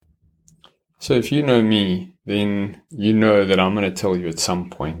So if you know me, then you know that I'm going to tell you at some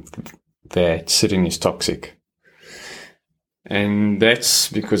point that sitting is toxic. And that's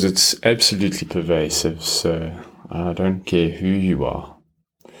because it's absolutely pervasive. So I don't care who you are.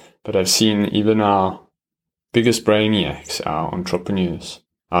 But I've seen even our biggest brainiacs, our entrepreneurs,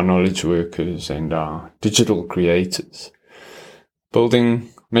 our knowledge workers, and our digital creators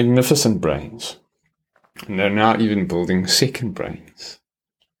building magnificent brains. And they're now even building second brains.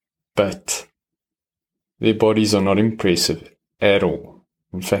 But their bodies are not impressive at all.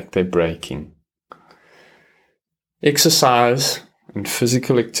 In fact, they're breaking. Exercise and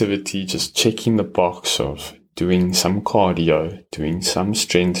physical activity, just checking the box of doing some cardio, doing some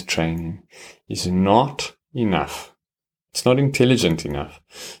strength training, is not enough. It's not intelligent enough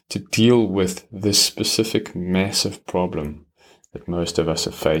to deal with this specific massive problem that most of us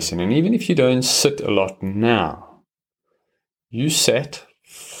are facing. And even if you don't sit a lot now, you sat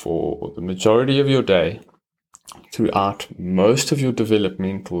for the majority of your day throughout most of your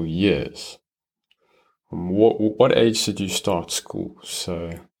developmental years. What age did you start school?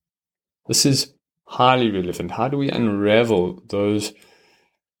 So this is highly relevant. How do we unravel those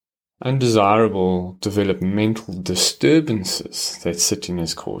undesirable developmental disturbances that sitting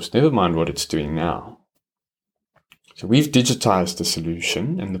has caused? Never mind what it's doing now. So we've digitized the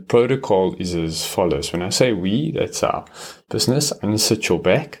solution, and the protocol is as follows. When I say we, that's our business, Unsit Your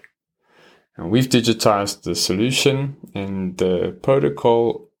Back. And we've digitized the solution, and the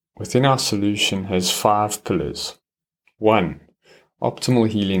protocol within our solution has 5 pillars. 1, optimal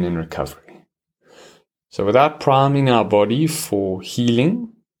healing and recovery. So without priming our body for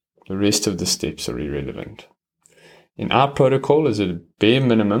healing, the rest of the steps are irrelevant. In our protocol, as a bare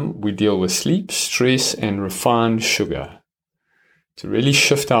minimum, we deal with sleep, stress, and refined sugar to really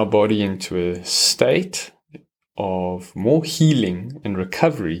shift our body into a state of more healing and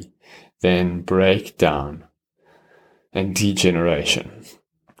recovery than breakdown and degeneration.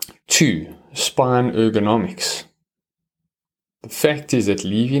 2, spine ergonomics. The fact is that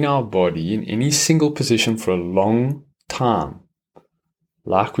leaving our body in any single position for a long time,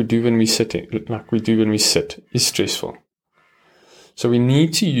 like we do when we sit, is stressful. So we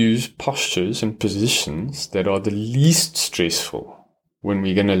need to use postures and positions that are the least stressful when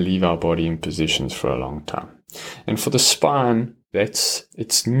we're going to leave our body in positions for a long time. And for the spine, that's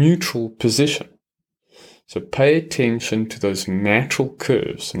its neutral position. So pay attention to those natural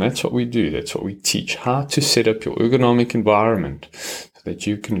curves, and that's what we do. That's what we teach, how to set up your ergonomic environment so that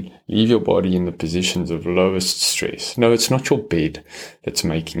you can leave your body in the positions of lowest stress. No, it's not your bed that's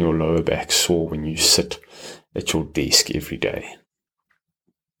making your lower back sore when you sit at your desk every day.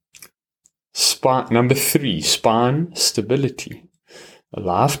 Number 3, spine stability. A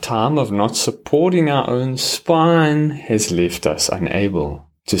lifetime of not supporting our own spine has left us unable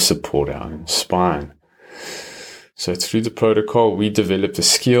to support our own spine. So through the protocol, we develop the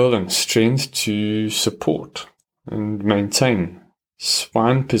skill and strength to support and maintain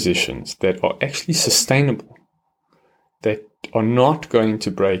spine positions that are actually sustainable, that are not going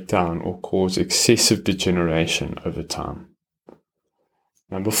to break down or cause excessive degeneration over time.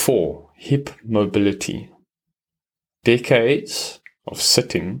 Number 4, hip mobility. Decades of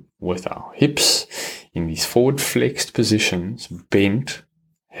sitting with our hips in these forward flexed positions, bent,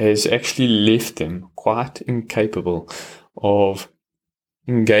 has actually left them quite incapable of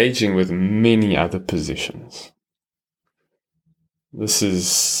engaging with many other positions. This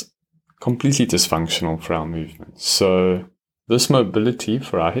is completely dysfunctional for our movement. So this mobility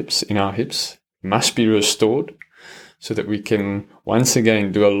for our hips, in our hips, must be restored so that we can once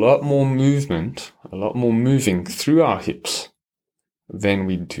again do a lot more movement, a lot more moving through our hips than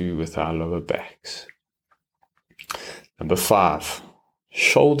we do with our lower backs. Number 5,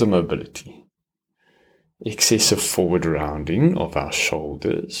 shoulder mobility. Excessive forward rounding of our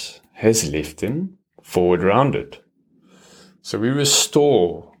shoulders has left them forward rounded. So we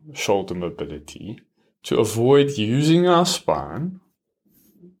restore shoulder mobility to avoid using our spine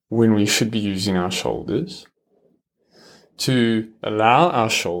when we should be using our shoulders, to allow our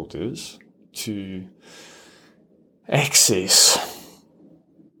shoulders to access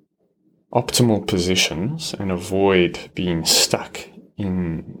optimal positions and avoid being stuck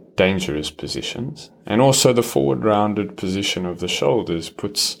in dangerous positions. And also the forward rounded position of the shoulders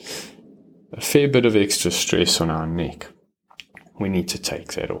puts a fair bit of extra stress on our neck. We need to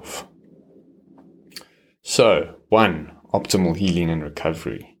take that off. So 1, optimal healing and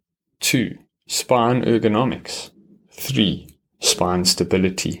recovery. 2, spine ergonomics. 3, spine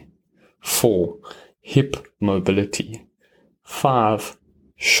stability. 4, hip mobility. 5,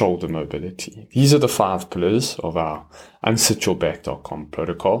 shoulder mobility. These are the 5 pillars of our unsityourback.com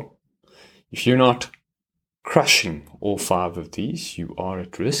protocol. If you're not crushing all 5 of these, you are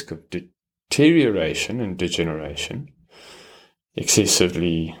at risk of deterioration and degeneration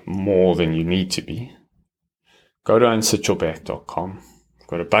excessively more than you need to be. Go to unsityourback.com.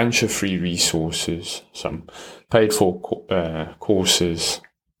 Got a bunch of free resources, some paid for courses,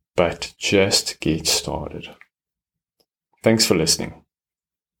 but just get started. Thanks for listening.